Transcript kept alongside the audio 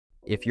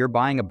if you're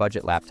buying a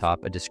budget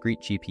laptop, a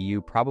discrete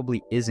GPU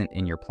probably isn't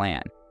in your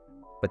plan.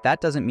 But that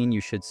doesn't mean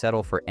you should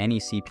settle for any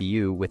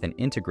CPU with an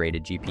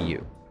integrated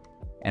GPU.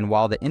 And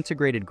while the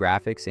integrated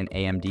graphics in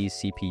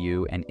AMD's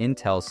CPU and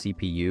Intel's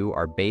CPU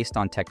are based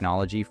on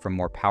technology from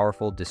more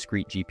powerful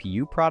discrete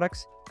GPU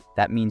products,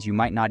 that means you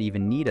might not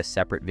even need a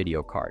separate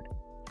video card.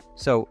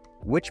 So,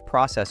 which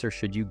processor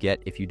should you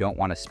get if you don't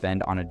want to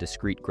spend on a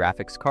discrete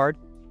graphics card,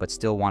 but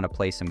still want to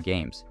play some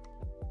games?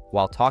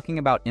 While talking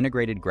about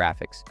integrated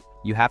graphics,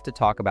 you have to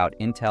talk about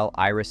Intel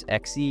Iris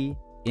Xe,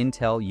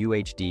 Intel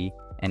UHD,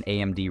 and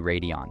AMD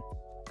Radeon.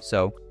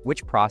 So,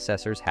 which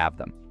processors have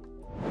them?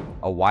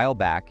 A while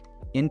back,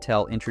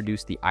 Intel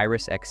introduced the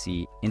Iris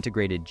Xe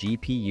integrated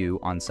GPU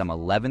on some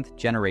 11th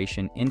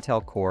generation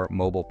Intel Core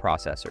mobile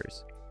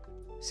processors.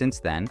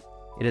 Since then,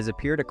 it has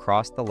appeared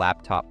across the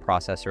laptop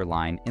processor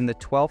line in the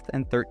 12th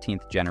and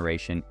 13th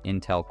generation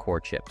Intel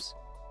Core chips.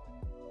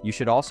 You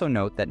should also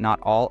note that not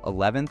all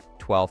 11th,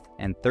 12th,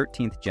 and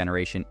 13th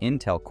generation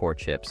Intel Core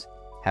chips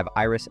have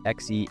Iris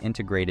Xe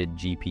integrated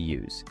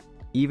GPUs,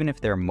 even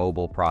if they're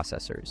mobile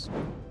processors.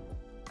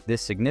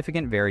 This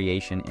significant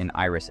variation in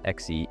Iris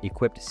Xe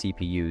equipped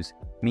CPUs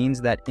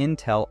means that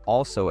Intel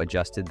also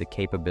adjusted the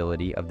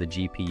capability of the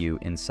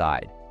GPU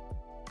inside.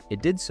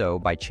 It did so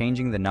by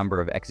changing the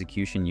number of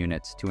execution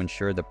units to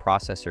ensure the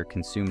processor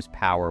consumes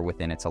power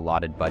within its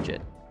allotted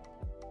budget.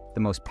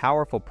 The most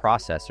powerful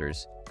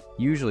processors,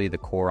 usually the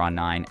Core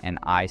i9 and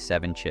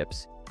i7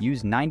 chips,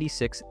 use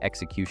 96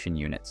 execution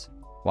units,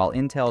 while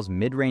Intel's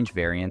mid-range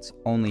variants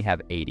only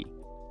have 80.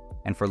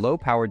 And for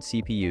low-powered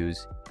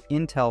CPUs,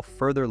 Intel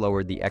further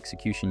lowered the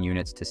execution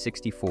units to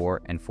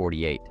 64 and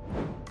 48.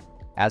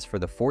 As for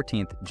the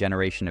 14th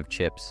generation of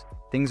chips,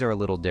 things are a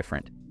little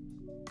different.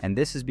 And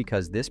this is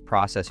because this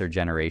processor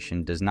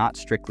generation does not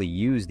strictly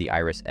use the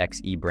Iris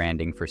Xe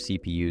branding for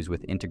CPUs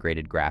with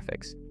integrated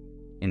graphics.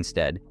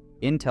 Instead,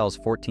 Intel's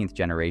 14th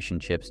generation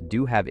chips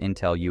do have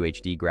Intel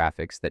UHD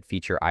graphics that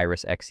feature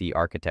Iris Xe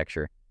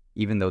architecture,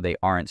 even though they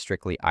aren't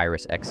strictly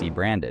Iris Xe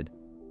branded.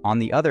 On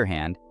the other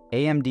hand,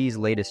 AMD's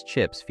latest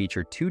chips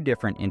feature two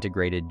different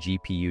integrated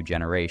GPU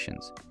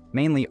generations,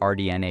 mainly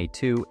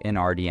RDNA2 and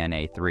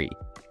RDNA3.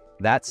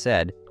 That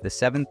said, the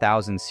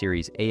 7000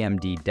 series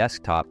AMD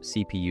desktop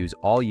CPUs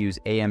all use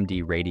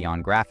AMD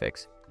Radeon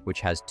graphics, which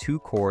has two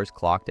cores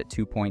clocked at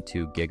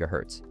 2.2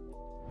 GHz.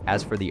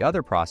 As for the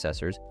other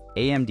processors,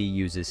 AMD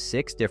uses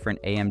 6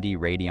 different AMD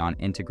Radeon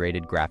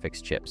integrated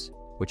graphics chips,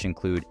 which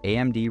include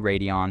AMD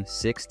Radeon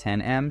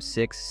 610M,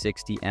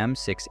 660M,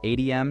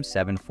 680M,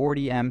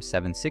 740M,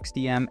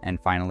 760M, and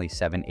finally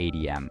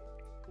 780M.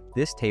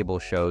 This table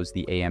shows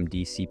the AMD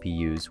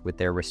CPUs with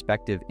their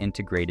respective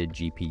integrated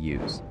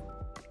GPUs.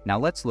 Now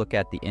let's look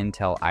at the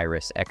Intel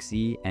Iris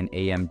Xe and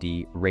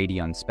AMD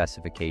Radeon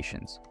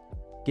specifications.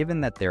 Given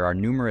that there are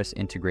numerous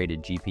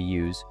integrated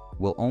GPUs,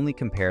 we'll only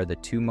compare the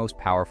two most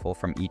powerful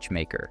from each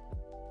maker.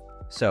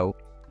 So,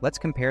 let's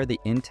compare the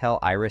Intel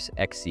Iris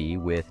Xe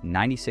with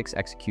 96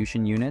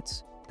 execution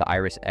units, the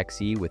Iris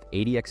Xe with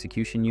 80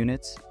 execution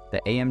units,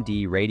 the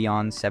AMD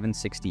Radeon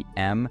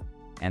 760M,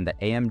 and the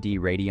AMD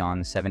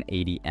Radeon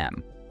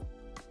 780M.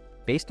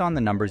 Based on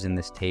the numbers in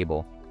this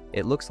table,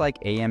 it looks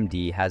like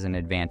AMD has an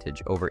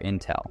advantage over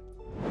Intel.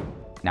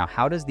 Now,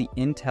 how does the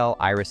Intel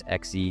Iris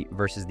Xe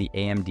versus the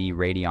AMD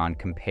Radeon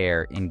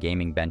compare in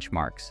gaming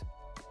benchmarks?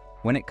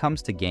 When it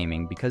comes to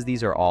gaming, because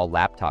these are all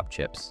laptop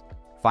chips,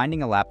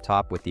 finding a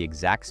laptop with the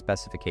exact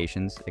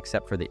specifications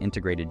except for the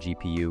integrated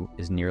GPU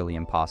is nearly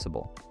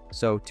impossible.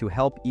 So to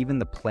help even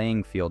the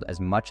playing field as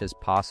much as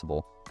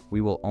possible,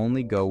 we will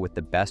only go with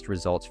the best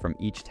results from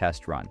each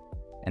test run.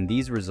 And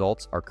these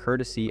results are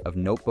courtesy of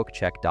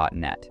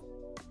notebookcheck.net.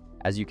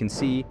 As you can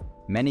see,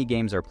 many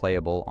games are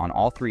playable on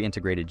all three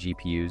integrated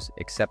GPUs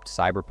except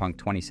Cyberpunk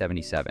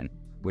 2077,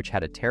 which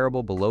had a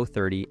terrible below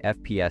 30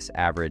 FPS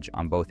average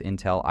on both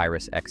Intel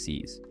Iris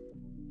Xes.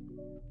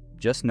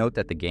 Just note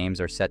that the games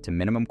are set to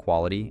minimum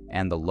quality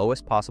and the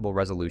lowest possible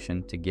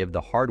resolution to give the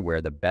hardware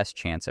the best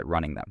chance at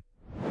running them.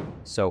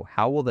 So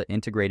how will the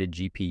integrated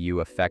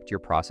GPU affect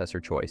your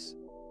processor choice?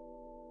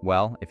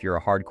 Well, if you're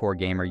a hardcore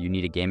gamer, you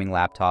need a gaming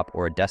laptop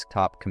or a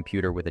desktop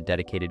computer with a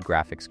dedicated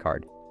graphics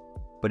card.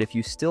 But if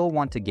you still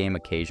want to game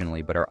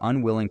occasionally but are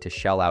unwilling to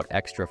shell out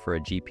extra for a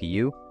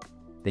GPU,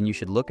 then you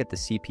should look at the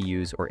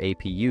CPUs or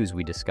APUs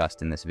we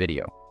discussed in this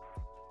video.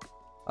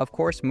 Of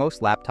course,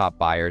 most laptop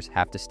buyers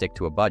have to stick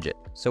to a budget,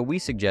 so we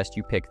suggest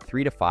you pick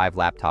 3 to 5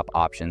 laptop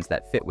options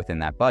that fit within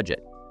that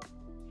budget.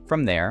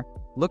 From there,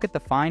 look at the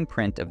fine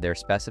print of their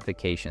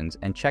specifications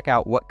and check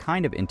out what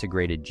kind of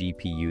integrated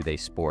GPU they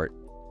sport.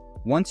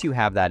 Once you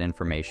have that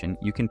information,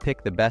 you can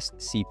pick the best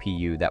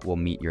CPU that will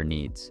meet your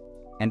needs.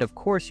 And of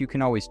course, you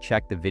can always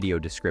check the video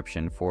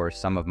description for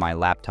some of my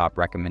laptop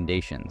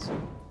recommendations.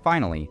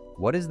 Finally,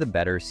 what is the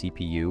better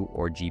CPU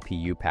or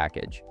GPU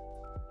package?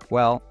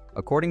 Well,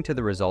 according to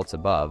the results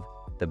above,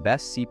 the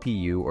best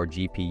CPU or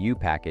GPU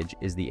package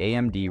is the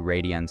AMD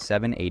Radeon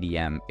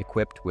 780M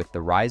equipped with the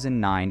Ryzen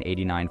 9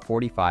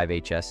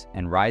 8945HS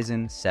and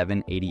Ryzen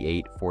 7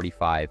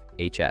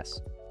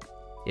 8845HS.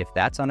 If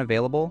that's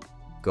unavailable,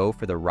 go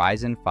for the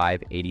Ryzen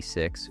 5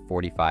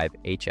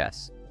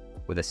 8645HS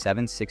with a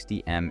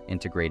 760M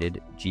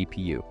integrated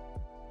GPU.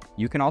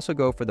 You can also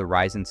go for the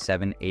Ryzen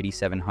 7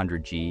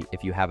 8700G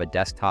if you have a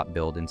desktop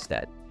build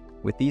instead.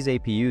 With these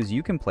APUs,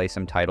 you can play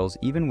some titles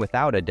even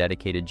without a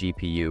dedicated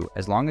GPU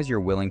as long as you're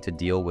willing to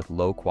deal with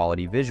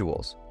low-quality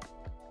visuals.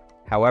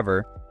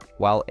 However,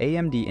 while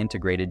AMD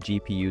integrated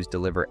GPUs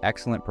deliver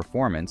excellent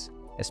performance,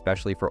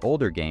 especially for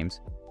older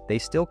games, they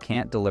still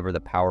can't deliver the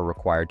power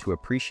required to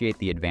appreciate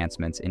the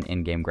advancements in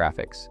in-game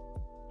graphics.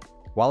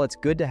 While it's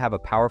good to have a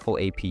powerful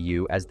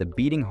APU as the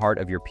beating heart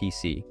of your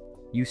PC,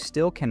 you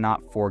still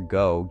cannot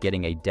forego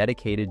getting a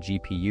dedicated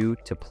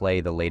GPU to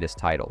play the latest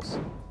titles.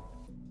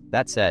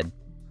 That said,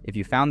 if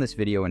you found this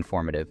video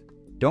informative,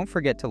 don't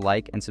forget to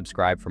like and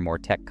subscribe for more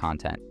tech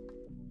content.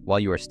 While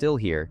you are still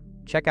here,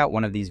 check out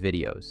one of these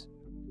videos.